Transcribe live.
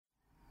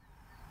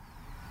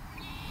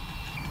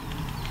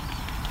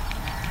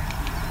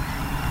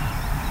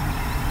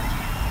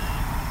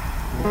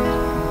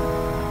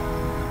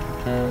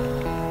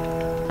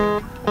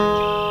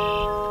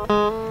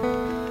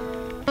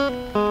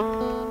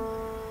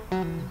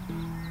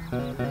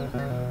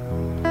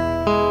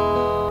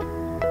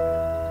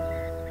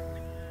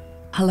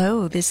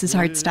This is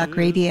Heartstock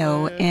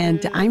Radio,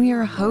 and I'm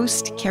your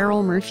host,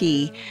 Carol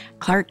Murphy.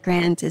 Clark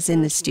Grant is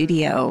in the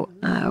studio.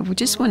 We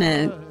just want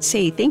to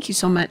say thank you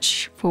so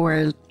much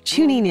for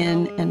tuning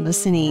in and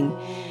listening.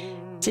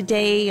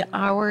 Today,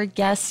 our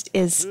guest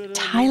is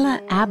Tyla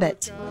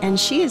Abbott, and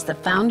she is the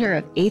founder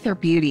of Aether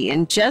Beauty.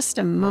 In just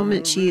a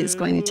moment, she is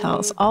going to tell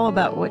us all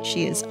about what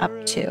she is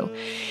up to.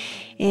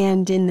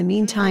 And in the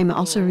meantime,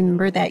 also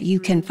remember that you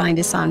can find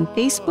us on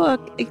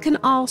Facebook. You can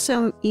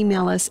also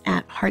email us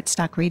at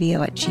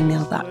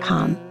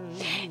heartstockradio@gmail.com.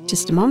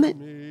 Just a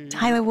moment,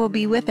 Tyla will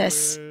be with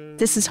us.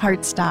 This is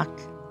Heartstock.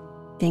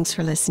 Thanks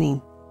for listening.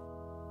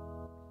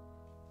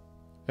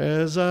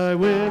 As I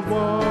went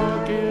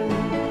walking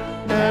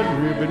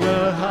that ribbon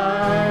of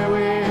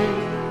highway,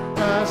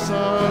 I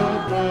saw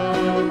a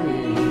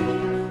glory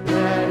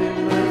that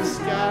in the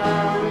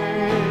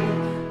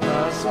skyway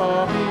I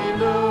saw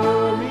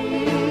below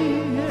me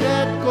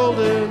that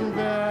golden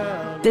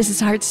valley. This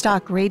is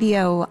Heartstock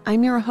Radio.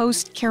 I'm your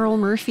host, Carol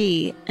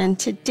Murphy, and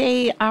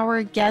today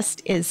our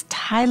guest is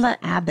Tyla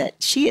Abbott.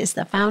 She is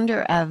the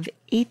founder of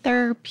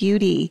Aether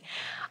Beauty.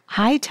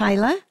 Hi,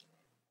 Tyla.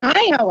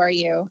 Hi, how are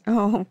you?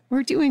 Oh,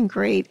 we're doing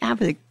great.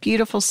 Have a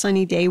beautiful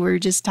sunny day. We were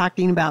just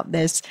talking about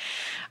this.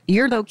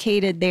 You're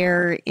located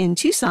there in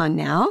Tucson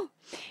now,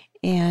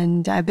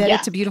 and I bet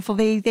it's a beautiful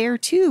day there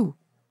too.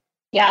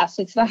 Yes,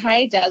 it's the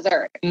high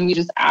desert, and we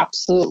just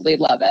absolutely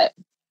love it.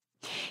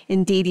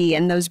 Indeedy,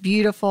 and those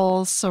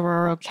beautiful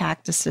saguaro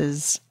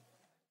cactuses.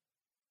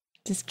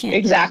 Just can't.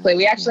 Exactly.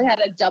 We actually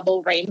had a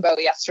double rainbow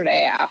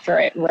yesterday after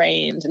it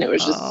rained, and it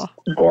was just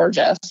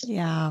gorgeous.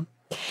 Yeah.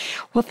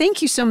 Well,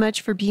 thank you so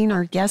much for being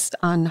our guest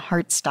on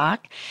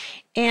Heartstock.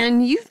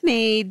 And you've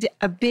made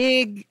a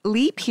big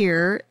leap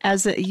here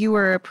as you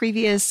were a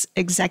previous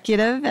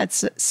executive at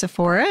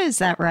Sephora. Is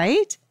that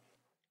right?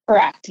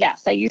 Correct.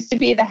 Yes. I used to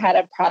be the head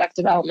of product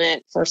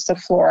development for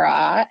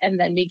Sephora and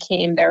then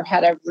became their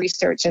head of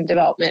research and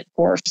development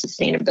for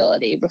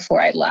sustainability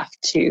before I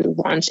left to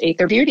launch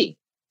Aether Beauty.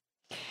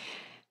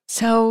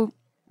 So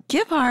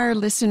give our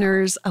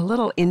listeners a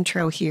little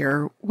intro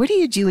here. What are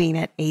you doing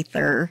at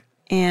Aether?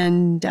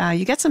 And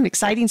you got some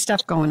exciting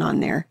stuff going on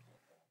there.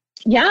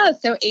 Yeah,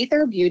 so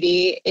Aether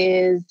Beauty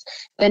is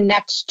the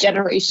next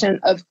generation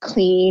of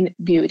clean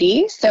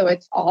beauty. So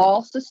it's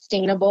all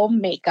sustainable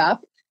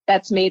makeup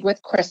that's made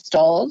with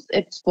crystals.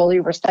 It's fully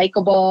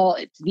recyclable.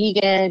 It's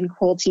vegan,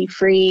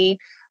 cruelty-free.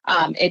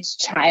 It's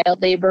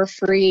child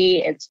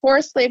labor-free. It's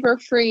forced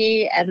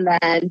labor-free. And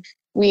then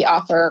we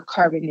offer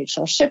carbon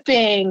neutral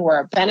shipping. We're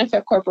a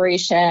benefit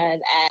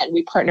corporation, and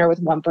we partner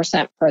with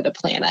 1% for the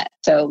planet.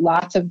 So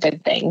lots of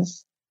good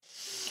things.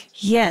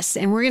 Yes,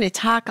 and we're going to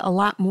talk a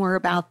lot more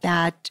about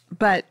that.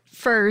 But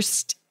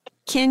first,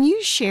 can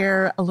you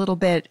share a little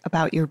bit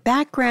about your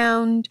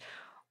background,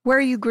 where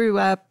you grew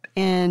up,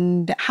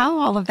 and how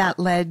all of that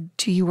led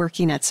to you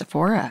working at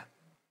Sephora?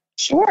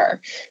 Sure.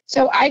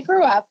 So I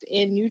grew up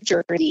in New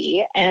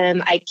Jersey,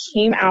 and I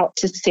came out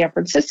to San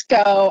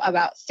Francisco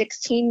about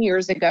 16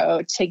 years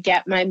ago to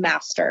get my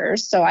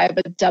master's. So I have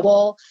a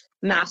double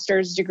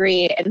master's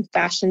degree in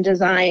fashion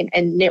design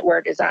and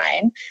knitwear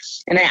design.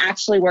 And I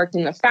actually worked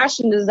in the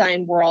fashion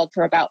design world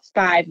for about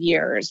 5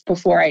 years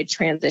before I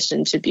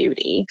transitioned to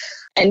beauty.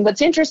 And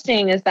what's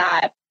interesting is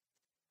that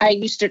I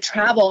used to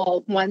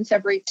travel once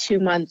every 2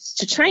 months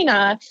to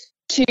China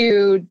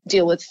to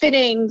deal with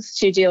fittings,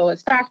 to deal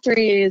with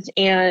factories.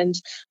 And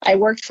I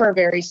worked for a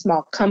very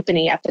small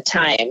company at the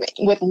time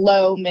with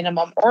low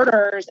minimum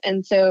orders.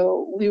 And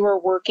so we were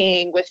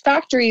working with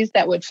factories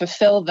that would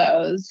fulfill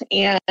those.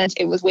 And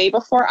it was way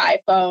before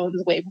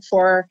iPhones, way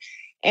before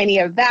any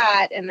of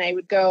that. And I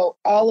would go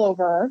all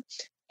over.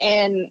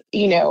 And,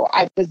 you know,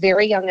 I was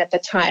very young at the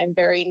time,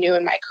 very new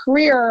in my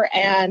career,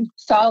 and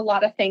saw a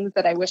lot of things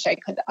that I wish I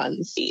could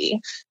unsee.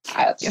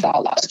 I saw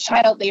a lot of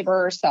child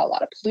labor, saw a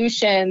lot of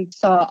pollution,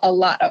 saw a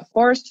lot of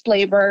forced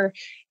labor,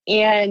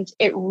 and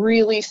it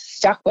really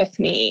stuck with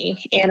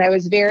me. And I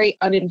was very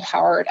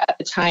unempowered at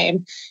the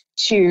time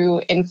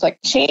to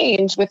inflict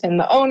change within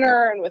the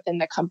owner and within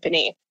the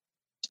company.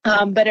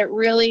 But it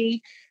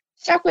really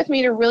stuck with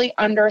me to really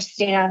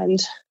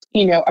understand,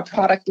 you know, a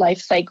product life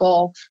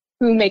cycle,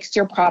 who makes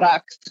your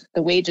product,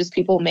 the wages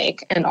people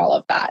make, and all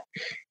of that.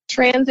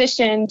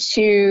 Transition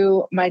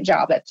to my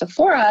job at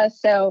Sephora.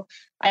 So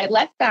I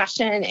left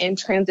fashion and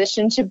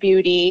transitioned to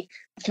beauty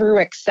through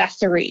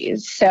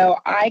accessories. So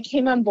I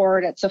came on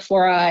board at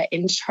Sephora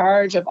in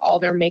charge of all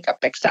their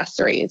makeup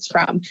accessories,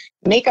 from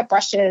makeup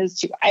brushes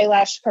to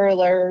eyelash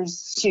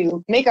curlers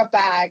to makeup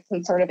bags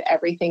and sort of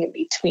everything in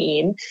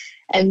between.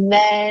 And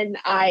then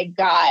I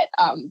got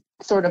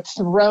sort of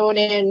thrown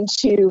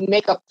into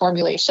makeup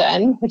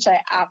formulation, which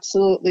I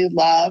absolutely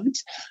loved.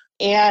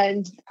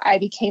 And I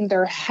became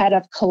their head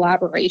of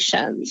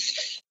collaborations.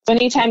 So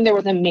anytime there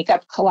was a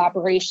makeup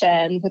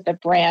collaboration with a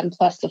brand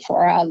plus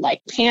Sephora,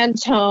 like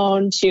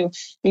Pantone to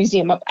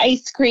Museum of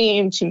Ice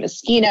Cream to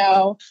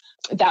Moschino,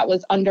 that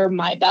was under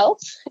my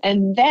belt.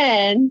 And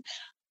then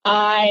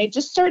I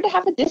just started to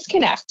have a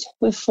disconnect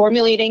with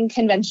formulating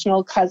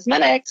conventional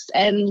cosmetics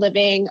and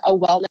living a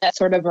wellness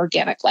sort of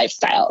organic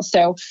lifestyle.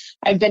 So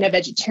I've been a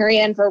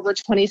vegetarian for over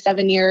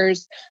 27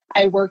 years.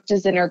 I worked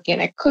as an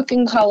organic cook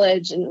in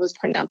college and was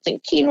pronouncing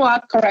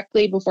quinoa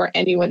correctly before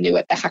anyone knew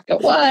what the heck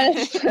it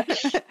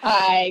was.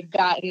 I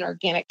got an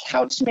organic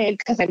couch made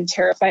because I'm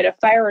terrified of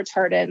fire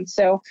retardant.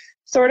 So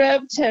sort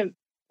of to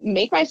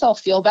make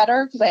myself feel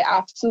better, because I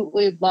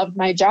absolutely loved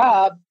my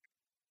job,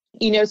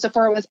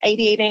 Sephora was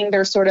ideating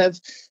their sort of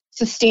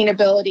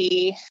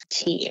sustainability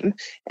team.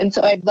 And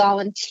so I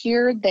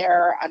volunteered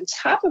there on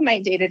top of my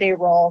day-to-day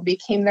role,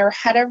 became their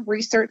head of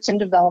research and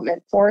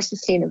development for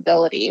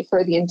sustainability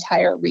for the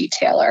entire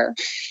retailer.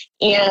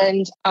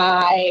 And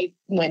I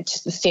went to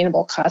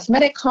sustainable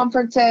cosmetic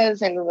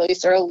conferences and really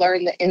sort of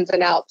learned the ins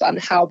and outs on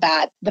how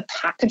bad the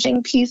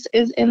packaging piece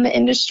is in the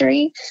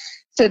industry.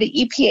 So the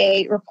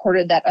EPA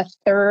reported that a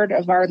third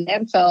of our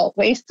landfill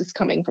waste is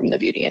coming from the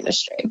beauty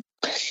industry.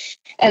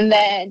 And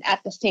then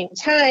at the same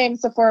time,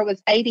 Sephora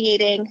was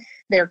ideating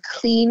their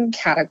clean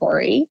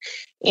category.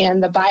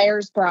 And the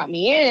buyers brought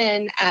me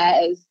in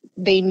as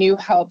they knew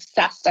how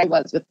obsessed I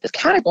was with this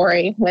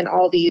category when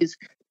all these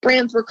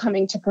brands were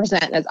coming to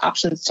present as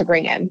options to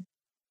bring in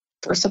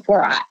for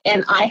Sephora.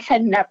 And I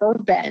had never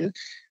been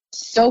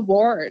so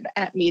bored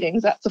at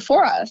meetings at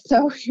Sephora.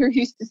 So you're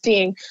used to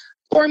seeing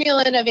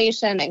formula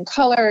innovation and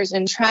colors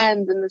and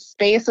trends, and the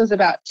space was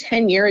about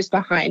 10 years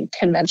behind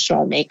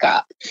conventional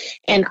makeup.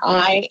 And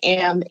I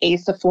am a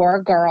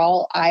Sephora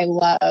girl. I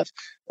love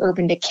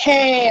Urban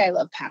Decay. I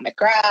love Pat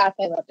McGrath.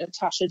 I love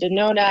Natasha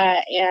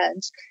Denona.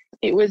 And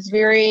it was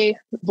very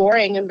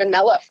boring and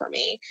vanilla for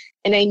me.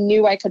 And I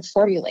knew I could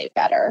formulate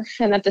better.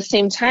 And at the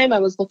same time, I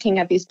was looking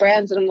at these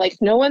brands and I'm like,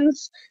 no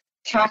one's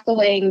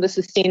tackling the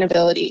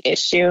sustainability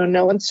issue.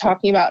 No one's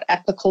talking about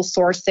ethical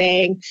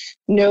sourcing.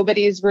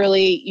 Nobody's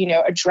really,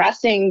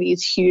 addressing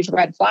these huge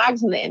red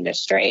flags in the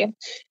industry.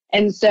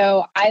 And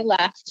so I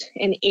left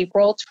in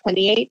April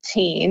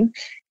 2018.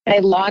 I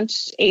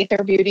launched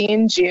Aether Beauty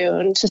in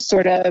June to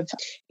sort of,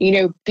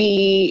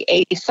 be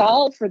a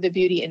solve for the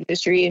beauty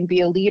industry and be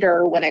a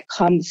leader when it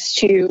comes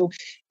to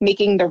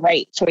making the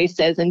right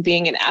choices and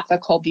being an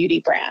ethical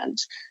beauty brand.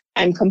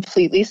 I'm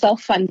completely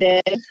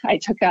self-funded. I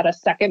took out a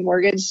second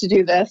mortgage to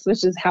do this,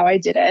 which is how I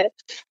did it.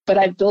 But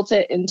I've built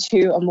it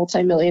into a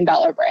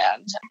multi-million-dollar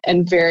brand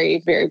and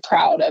very, very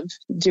proud of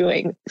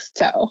doing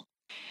so.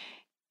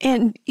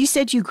 And you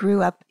said you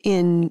grew up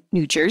in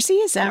New Jersey,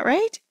 is that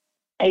right?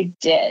 I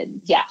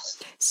did,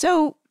 yes.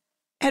 So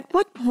at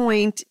what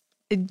point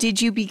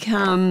did you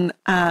become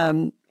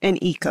an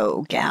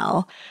eco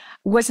gal?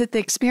 Was it the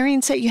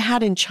experience that you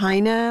had in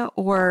China,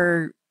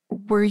 or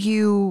were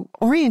you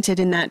oriented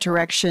in that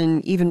direction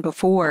even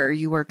before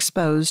you were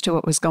exposed to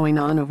what was going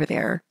on over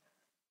there?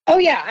 Oh,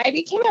 yeah. I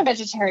became a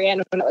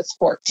vegetarian when I was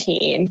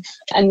 14,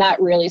 and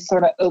that really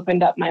sort of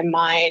opened up my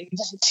mind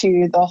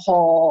to the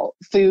whole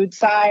food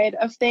side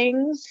of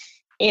things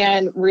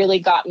and really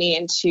got me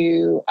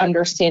into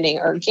understanding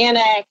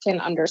organic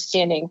and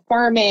understanding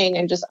farming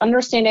and just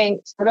understanding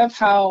sort of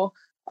how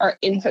our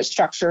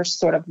infrastructure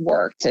sort of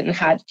worked, and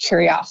had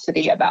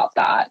curiosity about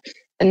that.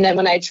 And then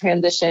when I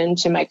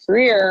transitioned to my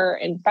career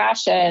in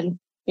fashion,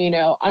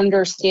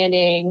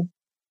 understanding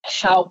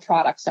how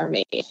products are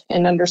made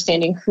and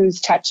understanding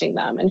who's touching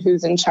them and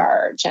who's in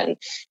charge. And,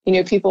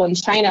 people in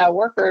China,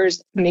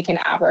 workers make an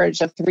average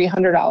of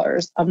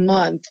 $300 a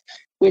month,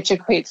 which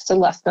equates to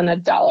less than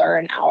 $1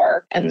 an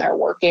hour. And they're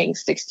working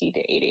 60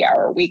 to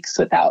 80-hour weeks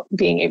without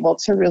being able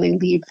to really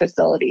leave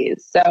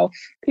facilities. So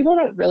people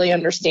don't really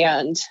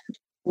understand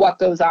what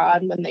goes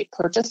on when they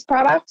purchase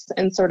products,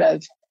 and sort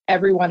of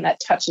everyone that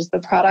touches the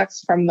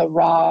products, from the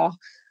raw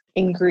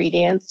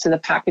ingredients to the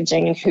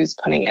packaging and who's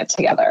putting it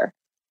together.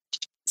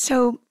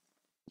 So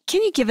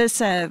can you give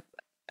us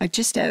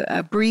just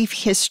a brief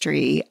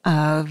history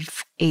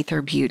of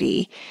Aether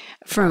Beauty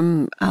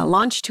from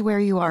launch to where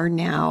you are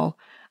now?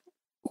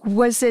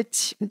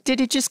 Did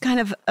it just kind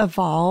of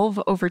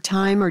evolve over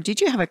time, or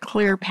did you have a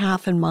clear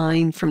path in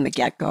mind from the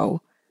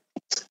get-go?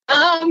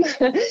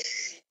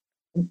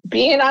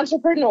 Being an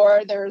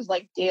entrepreneur, there's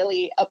like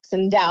daily ups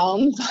and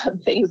downs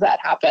of things that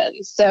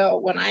happen. So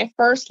when I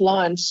first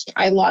launched,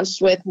 I launched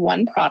with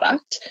one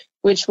product,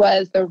 which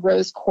was the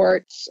Rose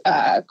Quartz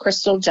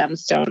Crystal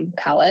Gemstone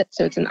palette.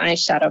 So it's an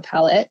eyeshadow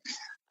palette.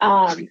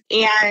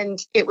 And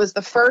it was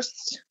the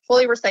first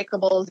fully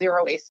recyclable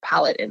zero waste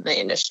palette in the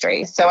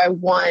industry. So I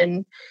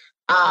won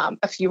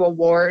a few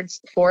awards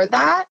for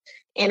that,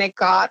 and it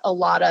got a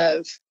lot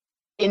of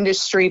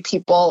industry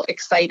people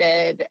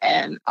excited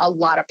and a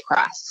lot of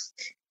press.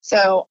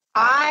 So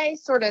I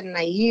sort of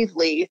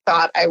naively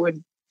thought I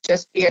would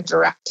just be a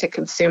direct to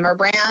consumer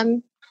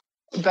brand,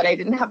 but I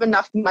didn't have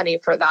enough money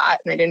for that.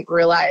 And I didn't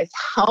realize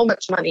how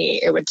much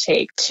money it would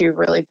take to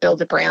really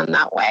build a brand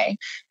that way.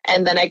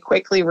 And then I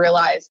quickly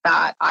realized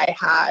that I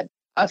had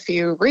a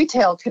few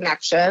retail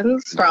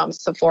connections from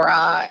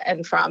Sephora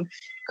and from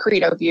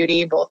Credo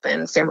Beauty, both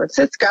in San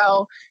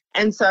Francisco.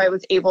 And so I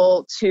was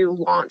able to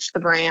launch the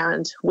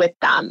brand with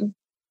them.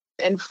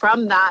 And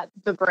from that,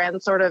 the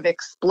brand sort of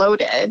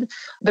exploded.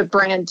 The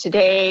brand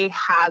today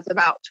has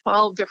about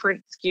 12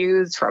 different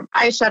SKUs, from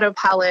eyeshadow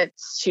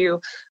palettes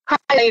to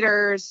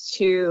highlighters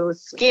to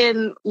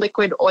skin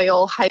liquid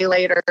oil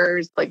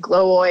highlighters like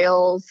glow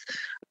oils,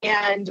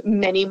 and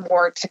many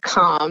more to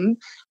come.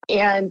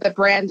 And the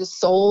brand is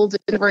sold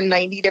in over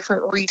 90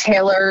 different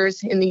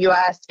retailers in the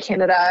US,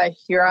 Canada,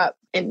 Europe,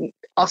 and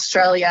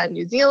Australia and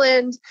New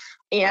Zealand,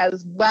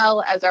 as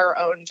well as our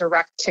own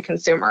direct to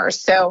consumer.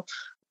 So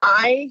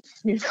I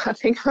knew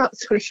nothing about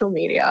social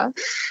media.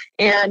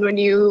 And when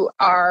you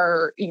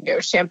are,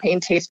 champagne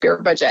taste beer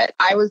budget,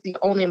 I was the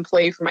only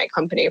employee for my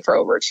company for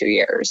over 2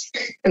 years.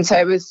 And so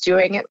I was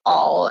doing it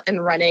all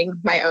and running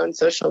my own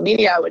social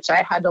media, which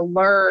I had to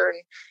learn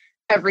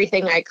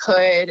everything I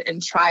could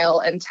and trial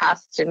and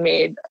test, and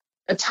made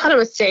a ton of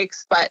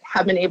mistakes, but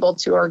have been able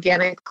to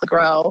organically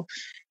grow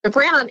the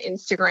brand on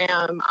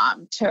Instagram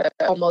to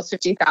almost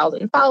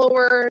 50,000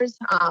 followers.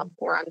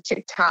 We're on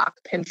TikTok,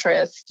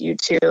 Pinterest,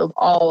 YouTube,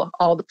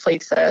 all the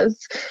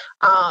places,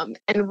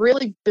 and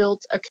really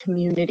built a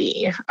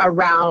community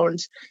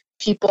around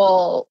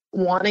people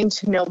wanting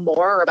to know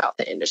more about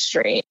the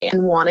industry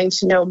and wanting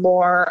to know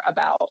more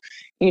about,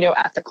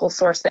 ethical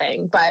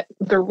sourcing. But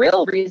the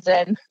real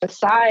reason,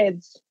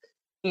 besides,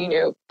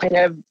 kind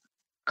of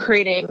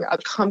creating a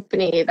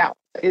company that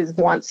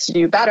wants to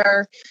do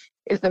better,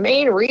 is the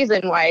main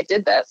reason why I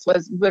did this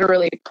was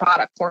literally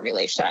product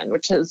formulation,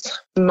 which is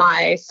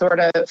my sort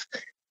of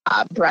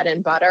bread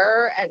and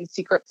butter and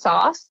secret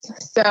sauce.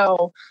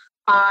 So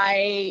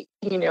I,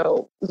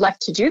 like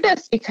to do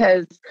this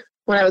because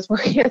when I was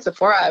working at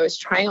Sephora, I was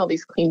trying all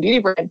these clean beauty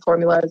brand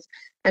formulas.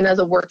 And as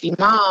a working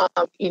mom,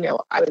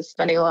 I was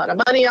spending a lot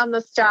of money on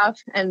this stuff.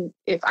 And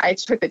if I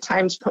took the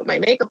time to put my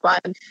makeup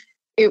on,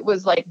 it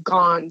was like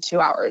gone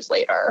 2 hours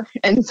later.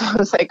 And so I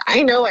was like,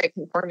 I know I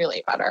can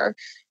formulate better.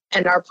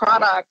 And our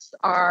products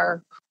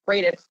are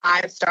rated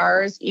 5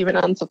 stars, even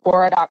on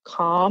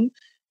Sephora.com,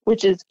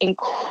 which is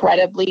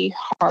incredibly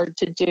hard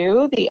to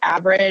do. The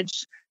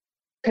average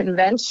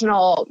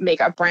conventional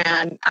makeup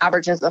brand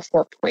averages a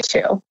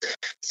 4.2.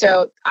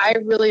 So I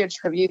really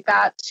attribute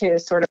that to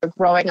sort of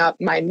growing up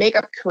my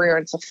makeup career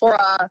in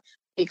Sephora,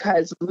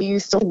 because we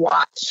used to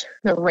watch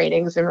the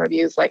ratings and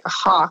reviews like a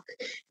hawk,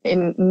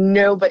 and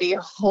nobody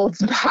holds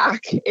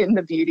back in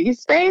the beauty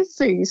space.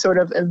 So you sort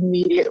of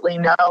immediately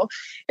know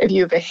if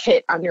you have a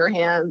hit on your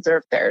hands or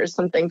if there's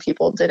something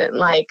people didn't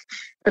like.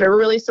 But it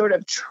really sort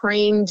of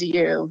trained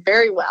you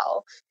very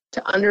well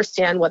to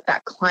understand what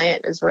that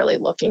client is really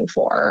looking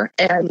for,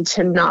 and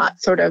to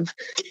not sort of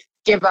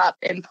give up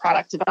in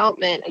product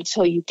development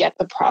until you get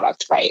the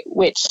product right,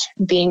 which,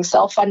 being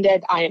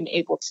self-funded, I am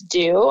able to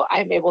do.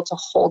 I'm able to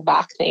hold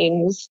back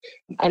things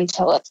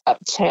until it's up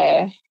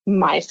to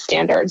my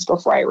standards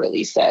before I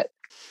release it.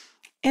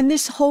 And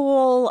this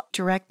whole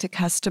direct to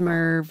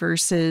customer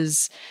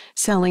versus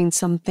selling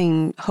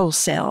something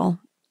wholesale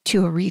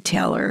to a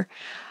retailer,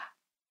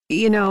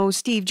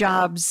 Steve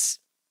Jobs,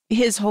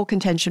 his whole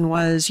contention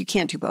was you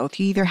can't do both.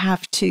 You either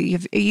have to,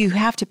 you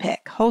have to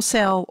pick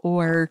wholesale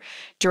or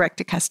direct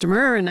to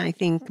customer. And I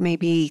think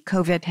maybe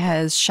COVID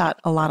has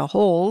shot a lot of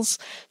holes.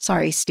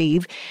 Sorry,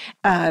 Steve,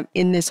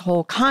 in this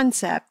whole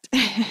concept.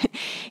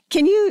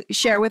 Can you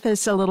share with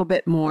us a little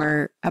bit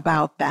more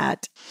about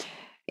that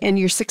and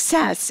your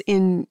success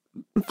in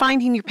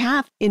finding your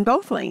path in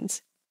both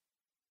lanes?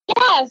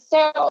 Yeah,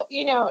 so,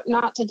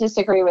 not to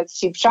disagree with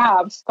Steve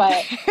Jobs,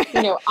 but,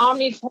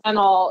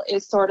 omnichannel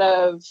is sort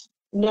of,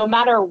 no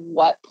matter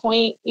what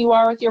point you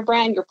are with your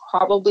brand, you're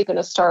probably going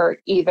to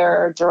start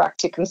either direct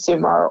to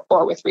consumer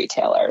or with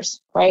retailers,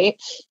 right?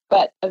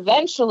 But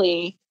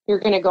eventually you're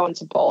going to go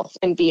into both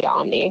and be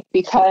omni,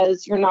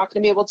 because you're not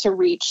going to be able to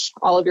reach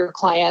all of your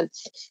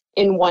clients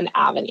in one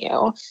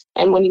avenue.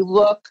 And when you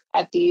look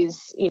at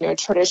these,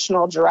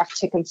 traditional direct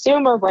to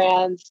consumer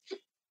brands,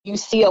 you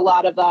see a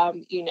lot of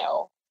them,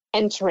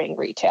 entering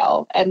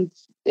retail, and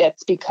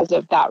it's because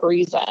of that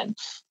reason.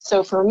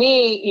 So for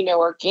me,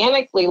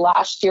 organically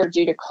last year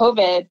due to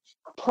COVID,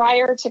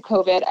 prior to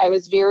COVID, I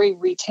was very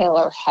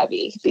retailer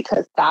heavy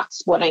because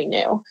that's what I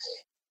knew.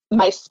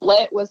 My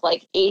split was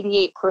like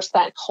 88%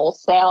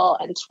 wholesale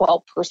and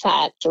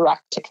 12%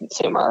 direct to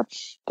consumer.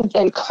 But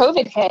then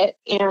COVID hit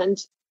and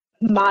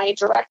my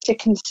direct to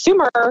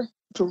consumer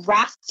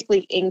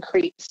drastically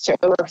increased to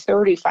over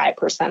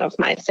 35% of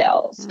my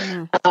sales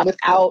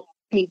without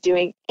me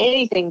doing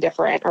anything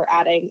different or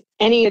adding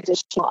any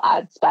additional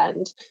ad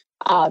spend,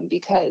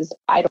 because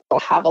I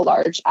don't have a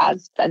large ad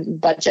spend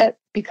budget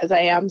because I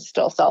am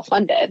still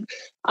self-funded.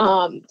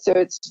 So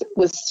it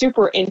was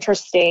super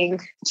interesting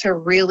to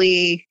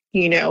really,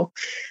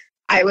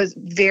 I was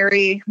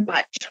very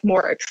much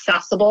more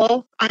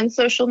accessible on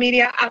social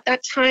media at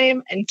that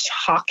time and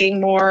talking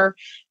more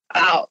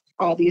about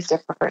all these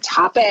different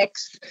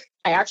topics.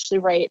 I actually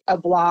write a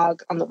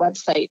blog on the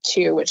website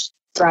too, which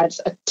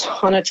drives a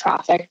ton of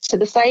traffic to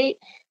the site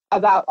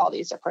about all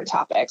these different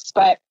topics.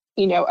 But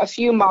A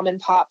few mom and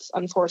pops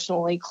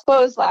unfortunately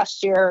closed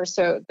last year,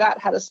 so that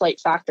had a slight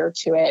factor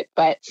to it.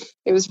 But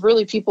it was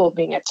really people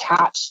being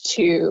attached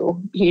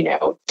to,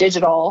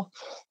 digital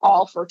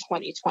all for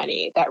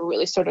 2020 that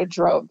really sort of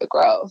drove the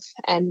growth.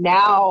 And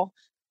now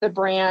the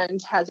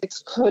brand has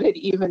exploded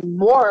even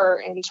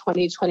more in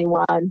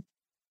 2021.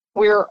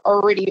 We're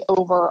already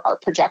over our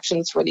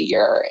projections for the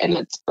year, and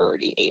it's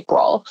already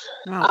April.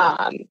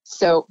 Wow.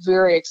 So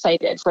very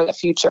excited for the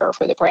future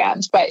for the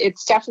brand. But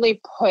it's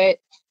definitely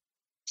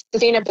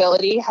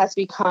sustainability has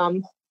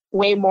become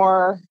way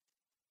more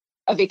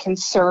of a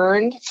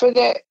concern for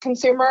the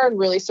consumer, and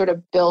really sort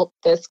of built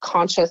this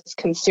conscious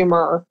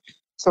consumer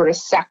sort of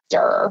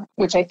sector,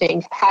 which I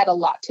think had a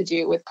lot to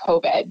do with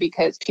COVID,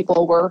 because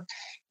people were,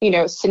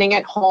 sitting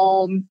at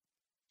home.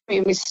 I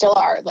mean, we still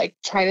are, like,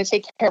 trying to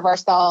take care of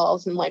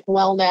ourselves and like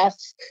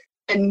wellness,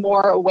 and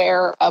more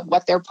aware of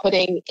what they're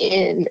putting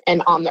in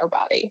and on their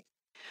body.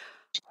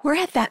 We're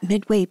at that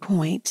midway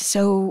point,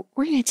 so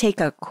we're going to take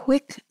a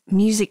quick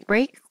music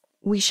break.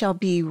 We shall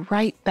be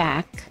right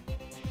back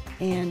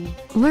and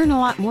learn a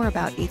lot more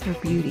about Aether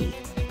Beauty.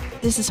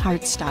 This is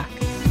Heartstock.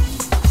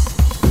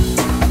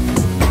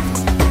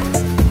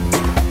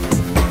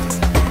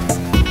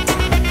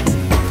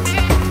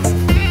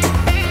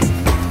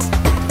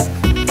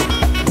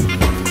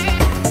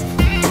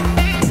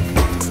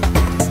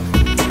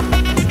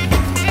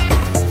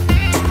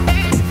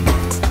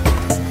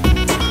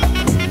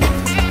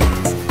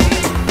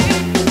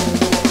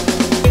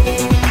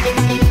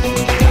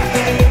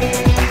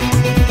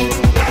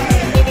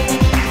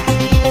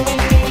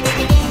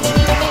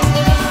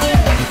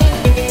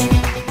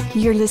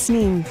 You're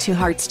listening to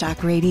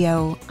Heartstock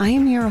Radio. I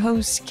am your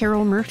host,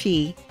 Carol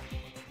Murphy.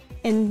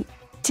 And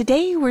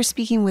today we're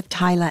speaking with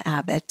Tyla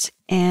Abbott,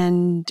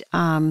 and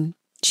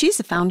she's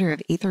the founder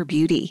of Aether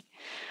Beauty.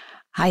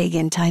 Hi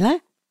again, Tyla.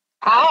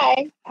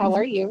 Hi, how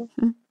are you?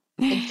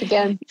 Thanks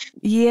again.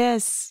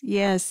 Yes.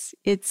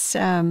 It's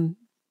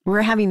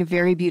we're having a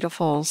very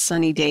beautiful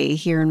sunny day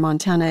here in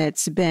Montana.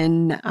 It's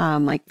been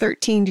like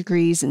 13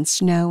 degrees and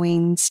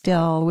snowing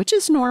still, which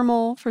is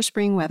normal for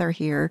spring weather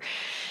here.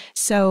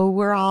 So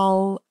we're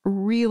all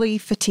really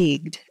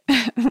fatigued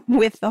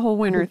with the whole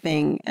winter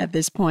thing at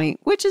this point,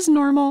 which is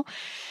normal.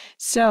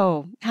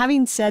 So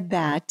having said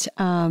that,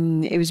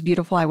 it was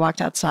beautiful. I walked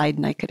outside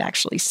and I could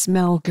actually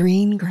smell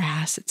green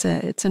grass.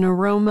 It's an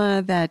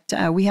aroma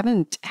that we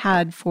haven't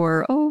had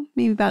for,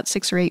 maybe about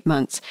 6 or 8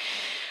 months.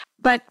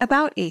 But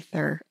about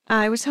Aether,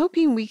 I was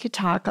hoping we could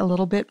talk a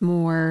little bit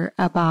more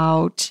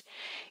about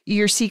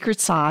your secret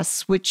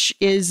sauce, which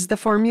is the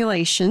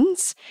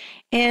formulations,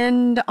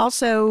 and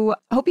also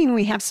hoping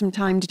we have some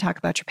time to talk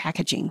about your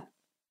packaging.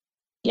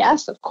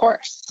 Yes, of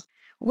course.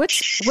 What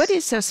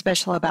is so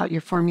special about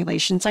your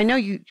formulations? I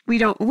know we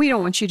don't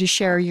want you to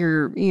share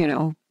your,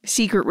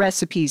 secret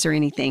recipes or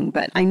anything,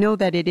 but I know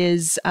that it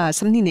is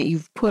something that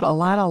you've put a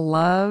lot of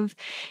love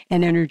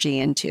and energy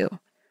into.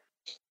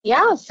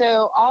 Yeah,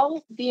 so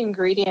all the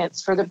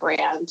ingredients for the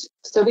brand,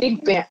 so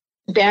we've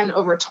banned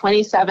over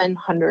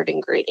 2,700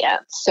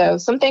 ingredients. So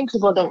something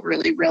people don't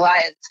really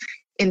realize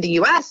in the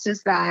US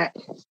is that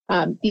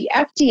the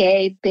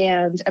FDA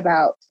banned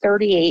about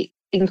 38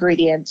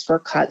 ingredients for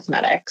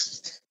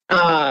cosmetics.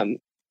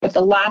 But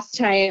the last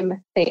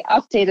time they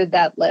updated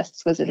that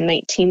list was in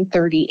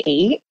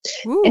 1938.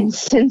 Ooh. And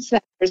since then,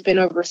 there's been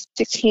over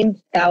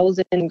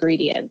 16,000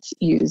 ingredients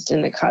used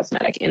in the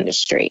cosmetic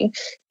industry.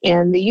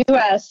 And the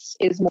US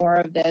is more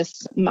of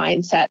this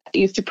mindset that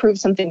you have to prove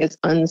something is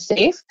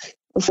unsafe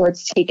before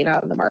it's taken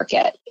out of the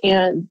market.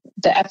 And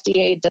the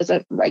FDA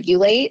doesn't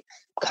regulate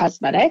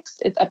cosmetics.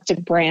 It's up to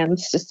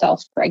brands to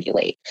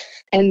self-regulate.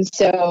 And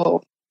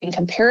so in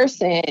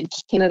comparison,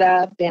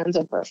 Canada bans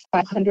over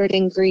 500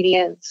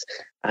 ingredients.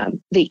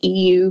 The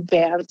EU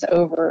bans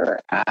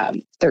over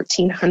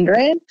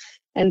 1,300.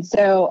 And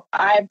so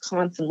I've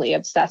constantly,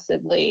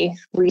 obsessively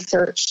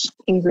researched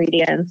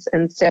ingredients.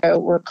 And so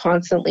we're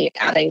constantly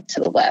adding to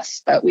the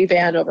list. But we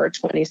ban over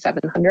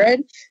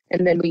 2,700.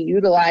 And then we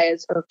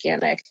utilize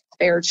organic,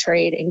 fair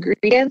trade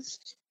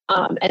ingredients.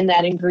 And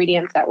that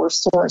ingredients that were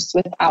sourced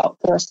without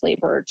forced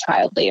labor or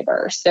child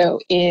labor. So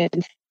in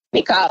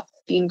makeup,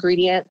 the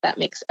ingredient that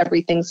makes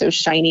everything so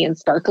shiny and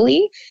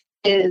sparkly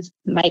is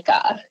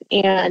mica.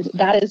 And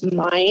that is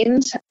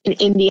mined in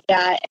India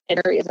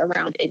and areas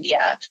around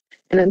India.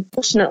 And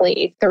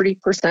unfortunately,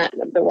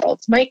 30% of the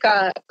world's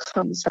mica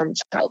comes from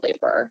child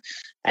labor.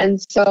 And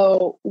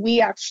so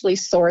we actually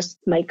source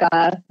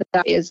mica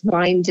that is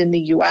mined in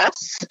the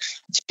US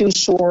to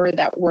ensure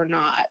that we're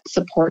not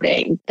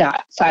supporting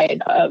that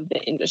side of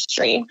the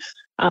industry.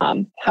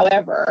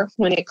 However,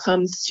 when it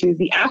comes to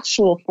the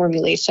actual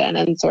formulation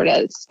and sort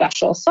of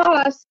special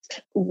sauce,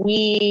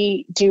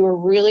 we do a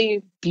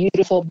really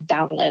beautiful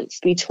balance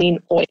between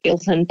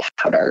oils and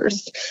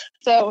powders.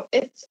 So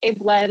it's a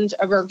blend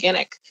of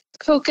organic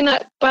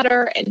coconut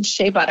butter and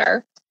shea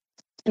butter,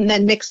 and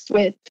then mixed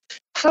with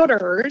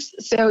powders.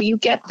 So you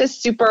get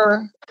this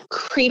super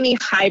creamy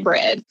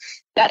hybrid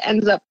that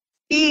ends up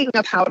being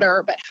a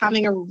powder, but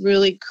having a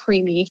really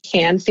creamy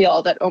hand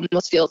feel that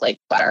almost feels like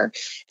butter.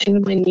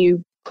 And when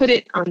you put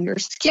it on your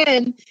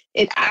skin,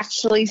 it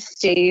actually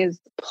stays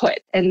put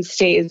and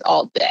stays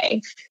all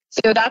day.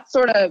 So that's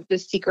sort of the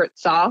secret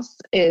sauce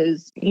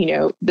is,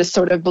 the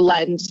sort of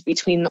blend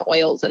between the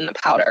oils and the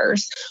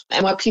powders.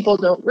 And what people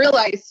don't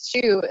realize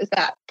too is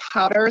that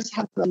powders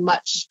have a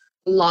much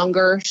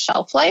longer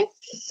shelf life.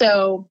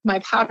 So my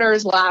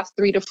powders last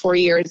 3 to 4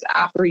 years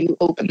after you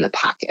open the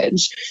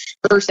package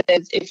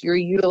versus if you're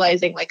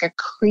utilizing like a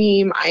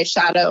cream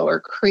eyeshadow or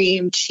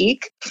cream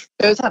cheek,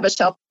 those have a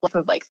shelf life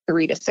of like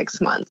 3 to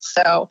 6 months.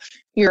 So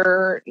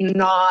you're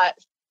not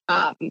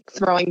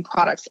throwing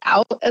products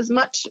out as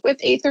much with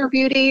Aether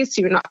Beauty,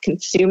 so you're not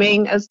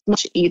consuming as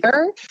much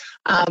either,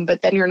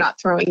 but then you're not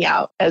throwing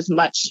out as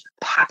much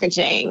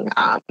packaging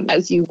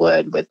as you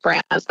would with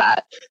brands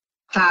that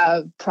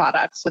have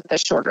products with a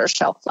shorter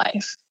shelf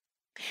life.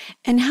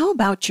 And how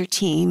about your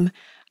team?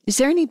 Is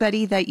there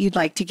anybody that you'd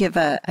like to give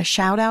a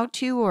shout out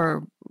to,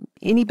 or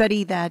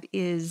anybody that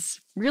is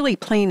really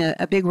playing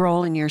a big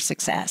role in your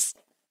success?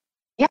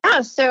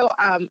 Yeah, so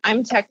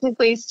I'm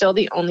technically still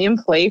the only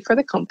employee for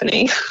the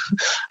company.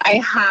 I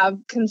have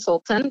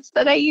consultants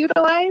that I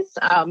utilize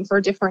for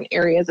different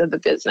areas of the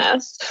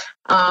business.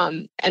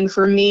 And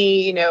for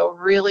me,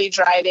 really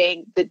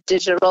driving the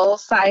digital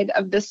side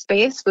of the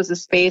space was a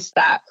space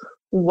that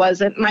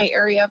wasn't my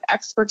area of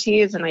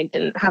expertise and I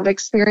didn't have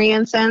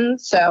experience in.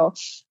 So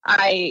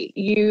I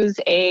use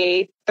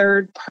a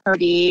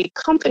third-party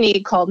company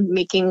called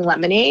Making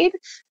Lemonade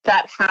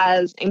that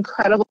has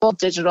incredible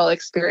digital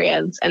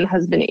experience and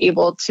has been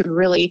able to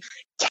really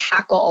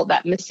tackle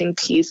that missing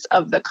piece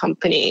of the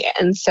company.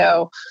 And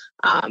so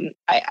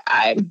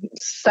I'm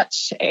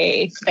such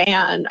a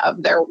fan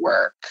of their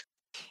work.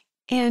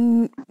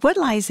 And what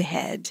lies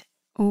ahead?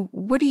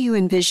 What are you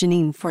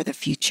envisioning for the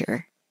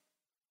future?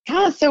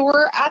 Yeah, so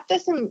we're at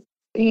this,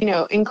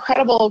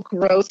 incredible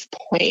growth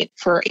point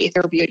for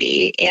Aether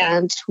Beauty,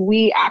 and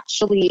we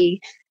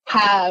actually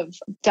have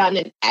done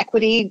an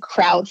equity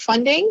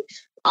crowdfunding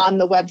on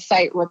the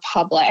website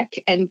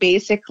Republic. And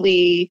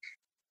basically,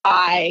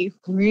 I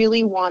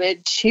really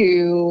wanted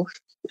to,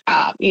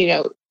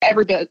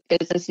 every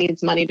business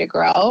needs money to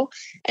grow.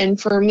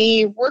 And for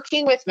me,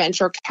 working with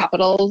venture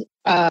capital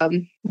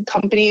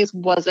companies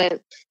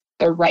wasn't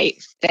the right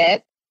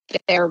fit.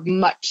 They're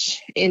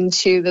much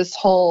into this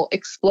whole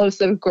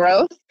explosive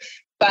growth,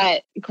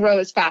 but grow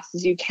as fast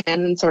as you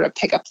can and sort of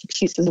pick up the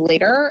pieces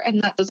later.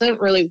 And that doesn't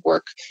really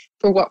work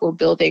for what we're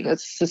building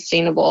as a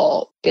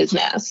sustainable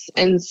business.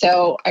 And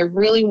so I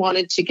really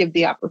wanted to give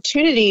the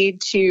opportunity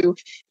to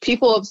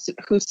people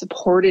who've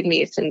supported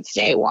me since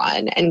day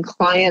one and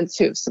clients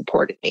who've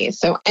supported me.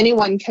 So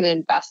anyone can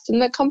invest in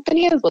the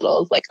company as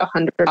little as like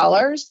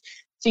 $100.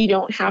 So you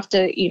don't have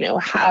to,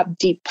 have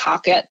deep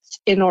pockets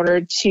in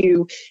order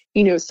to,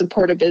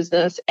 support a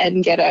business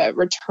and get a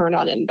return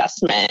on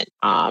investment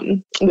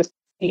with,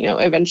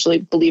 eventually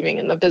believing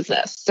in the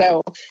business.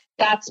 So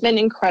that's been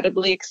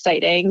incredibly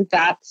exciting.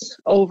 That's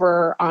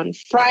over on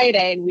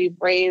Friday, and we've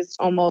raised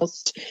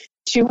almost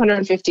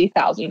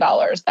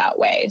 $250,000 that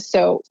way.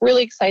 So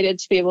really excited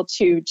to be able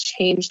to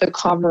change the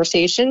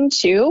conversation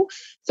too.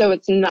 So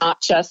it's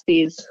not just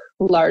these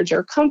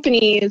larger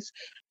companies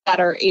that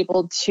are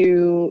able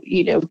to,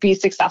 be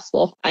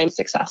successful. I'm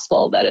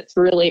successful, that it's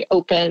really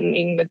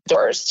opening the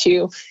doors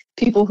to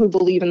people who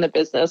believe in the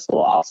business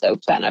will also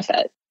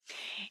benefit.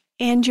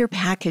 And your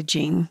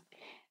packaging.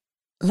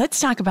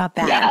 Let's talk about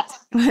that.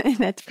 Yes.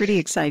 That's pretty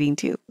exciting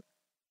too.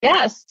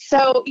 Yes.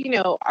 So,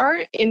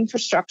 our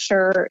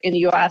infrastructure in the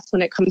US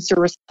when it comes to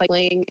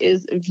recycling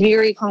is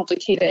very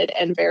complicated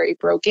and very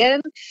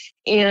broken.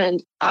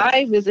 And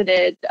I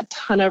visited a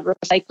ton of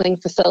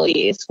recycling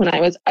facilities when I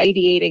was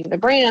ideating the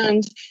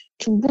brand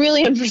to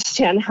really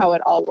understand how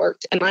it all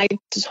worked. And I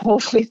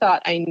totally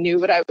thought I knew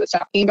what I was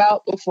talking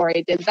about before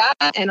I did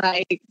that. And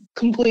I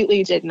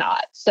completely did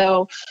not.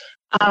 So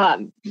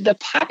the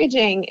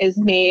packaging is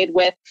made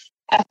with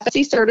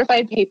FSC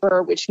certified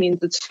paper, which means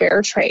it's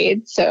fair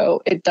trade, so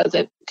it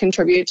doesn't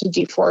contribute to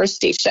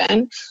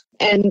deforestation.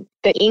 And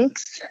the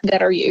inks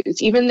that are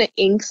used, even the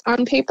inks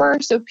on paper,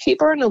 so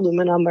paper and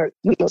aluminum are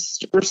the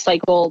most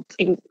recycled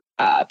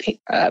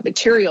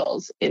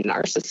materials in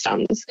our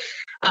systems.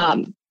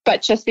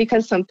 But just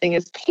because something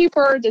is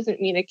paper doesn't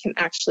mean it can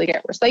actually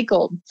get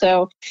recycled.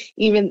 So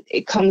even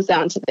it comes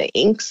down to the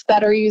inks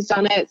that are used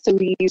on it. So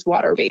we use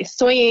water-based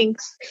soy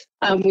inks.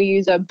 We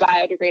use a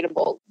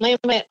biodegradable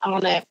laminate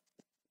on it.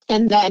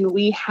 And then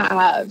we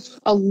have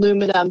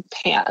aluminum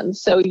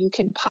pans, so you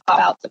can pop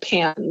out the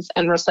pans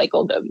and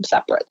recycle them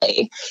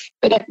separately.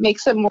 But it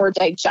makes it more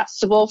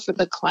digestible for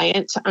the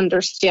client to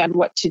understand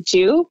what to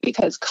do,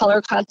 because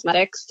color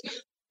cosmetics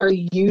are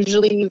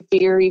usually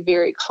very,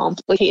 very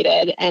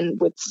complicated. And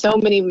with so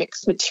many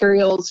mixed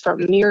materials,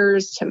 from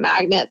mirrors to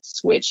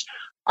magnets, which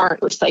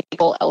aren't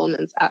recyclable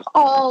elements at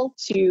all,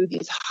 to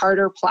these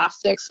harder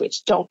plastics,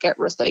 which don't get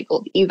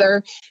recycled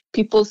either.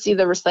 People see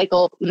the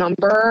recycle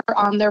number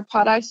on their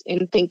products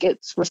and think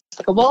it's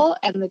recyclable.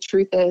 And the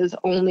truth is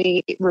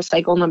only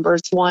recycle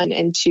numbers 1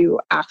 and 2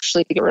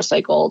 actually get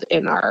recycled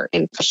in our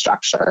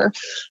infrastructure.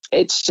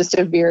 It's just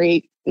a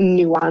very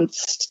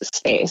nuanced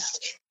space.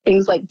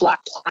 Things like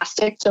black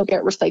plastic don't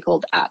get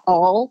recycled at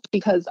all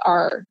because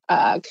our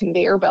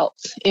conveyor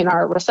belts in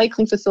our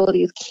recycling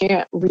facilities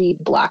can't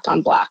read black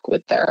on black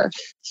with their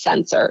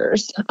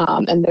sensors.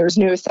 And there's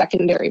no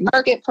secondary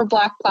market for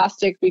black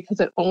plastic because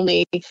it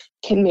only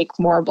can make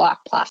more black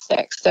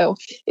plastic. So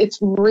it's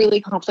really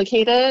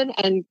complicated,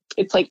 and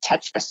it's like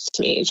Tetris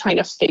to me, trying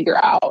to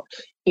figure out,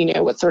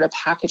 what sort of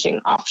packaging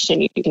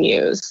option you can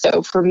use.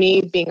 So for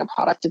me, being a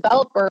product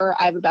developer,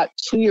 I have about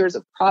 2 years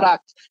of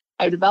product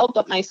I developed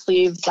up my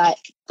sleeve, but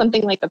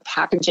something like the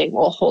packaging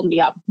will hold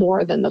me up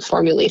more than the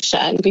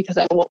formulation because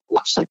I won't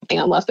launch something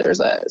unless there's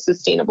a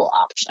sustainable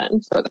option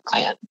for the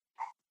client.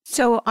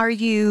 So are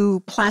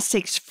you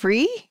plastics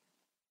free?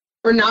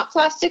 We're not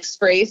plastics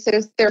free. So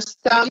there's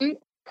some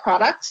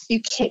products you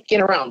can't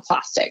get around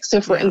plastic.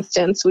 So for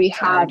instance, we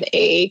have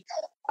a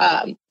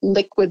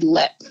liquid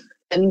lip.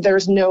 And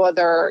there's no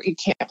other, you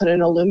can't put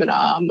in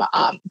aluminum.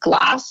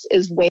 Glass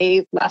is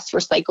way less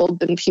recycled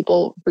than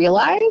people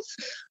realize.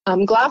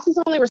 Glass is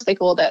only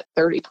recycled at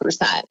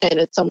 30%, and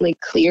it's only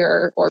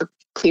clear or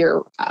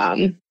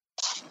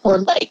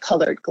light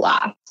colored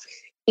glass.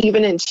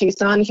 Even in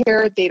Tucson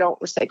here, they don't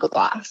recycle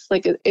glass.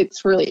 Like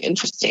it's really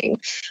interesting.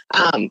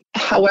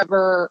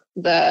 However,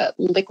 the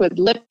liquid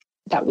lip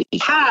that we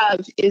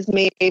have is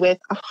made with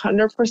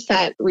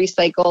 100%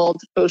 recycled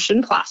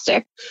ocean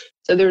plastic.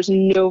 So there's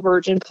no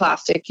virgin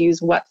plastic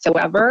used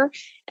whatsoever.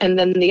 And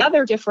then the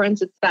other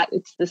difference is that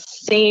it's the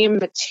same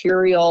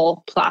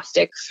material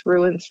plastic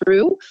through and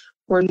through,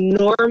 where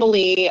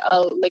normally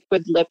a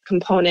liquid lip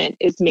component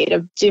is made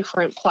of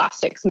different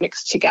plastics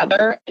mixed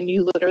together. And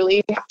you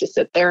literally have to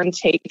sit there and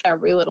take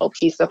every little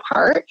piece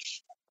apart.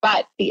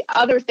 But the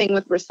other thing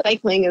with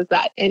recycling is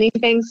that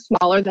anything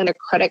smaller than a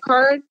credit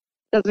card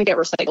doesn't get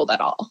recycled at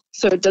all.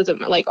 So it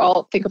doesn't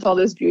think of all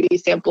those beauty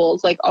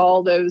samples, like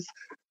all those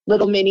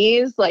little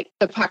minis, like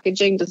the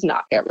packaging does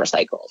not get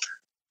recycled.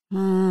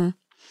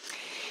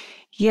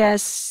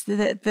 Yes,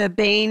 the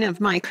bane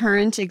of my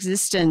current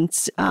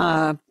existence,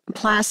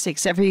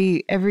 plastics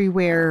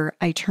everywhere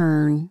I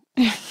turn.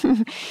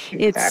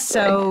 It's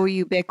so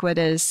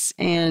ubiquitous.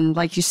 And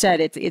like you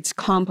said, it's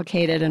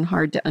complicated and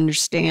hard to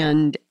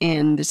understand.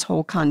 And this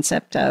whole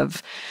concept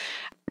of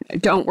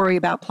don't worry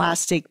about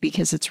plastic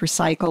because it's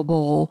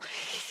recyclable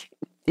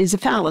is a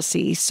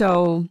fallacy.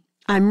 So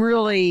I'm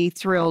really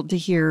thrilled to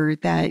hear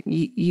that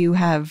you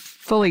have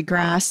fully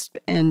grasped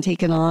and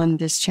taken on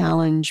this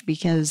challenge,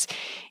 because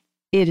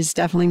it is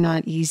definitely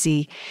not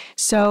easy.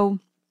 So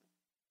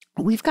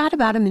we've got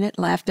about a minute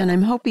left, and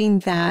I'm hoping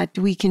that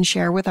we can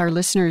share with our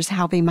listeners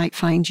how they might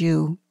find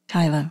you,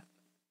 Tyla.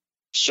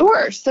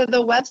 Sure. So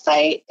the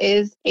website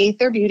is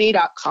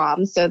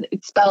aetherbeauty.com. So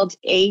it's spelled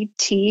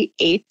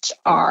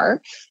ATHR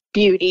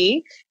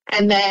Beauty.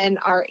 And then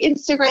our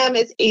Instagram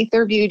is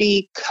Aether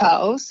Beauty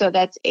Co. So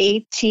that's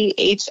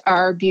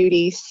ATHR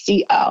Beauty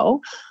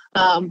CO.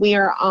 We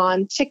are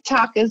on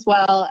TikTok as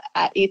well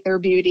at Aether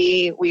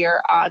Beauty. We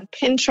are on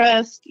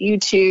Pinterest,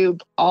 YouTube,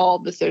 all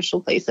the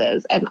social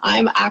places. And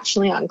I'm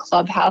actually on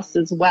Clubhouse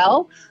as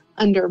well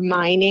under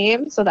my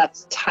name. So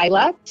that's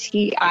Tyla,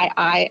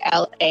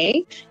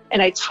 Tiila.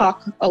 And I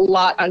talk a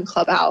lot on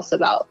Clubhouse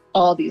about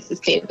all these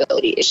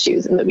sustainability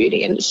issues in the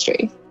beauty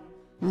industry.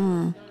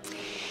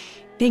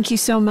 Thank you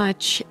so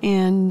much.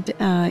 And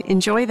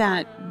enjoy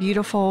that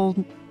beautiful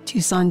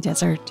Tucson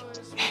desert.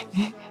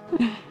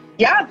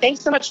 Yeah,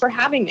 thanks so much for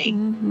having me.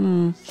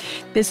 Mm-hmm.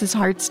 This is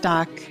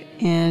Heartstock,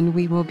 and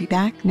we will be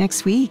back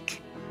next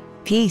week.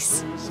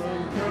 Peace.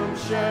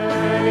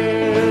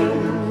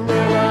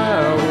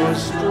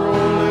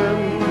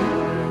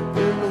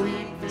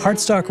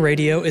 Heartstock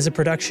Radio is a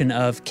production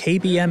of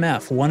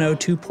KBMF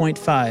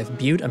 102.5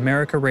 Butte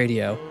America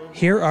Radio.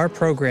 Hear our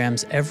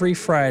programs every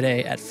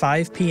Friday at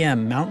 5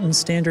 p.m. Mountain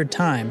Standard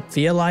Time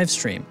via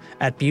livestream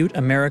at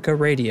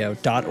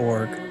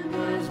butteamericaradio.org.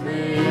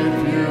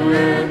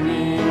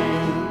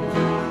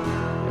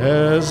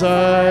 As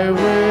I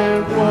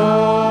went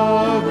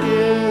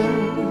walking,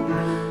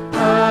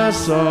 I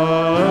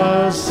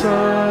saw a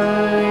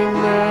sign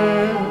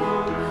there,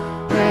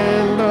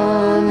 and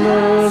on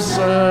the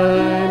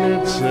sign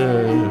it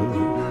said,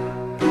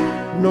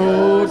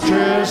 "No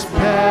trespassing,"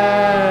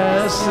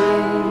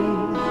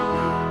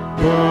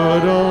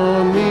 but on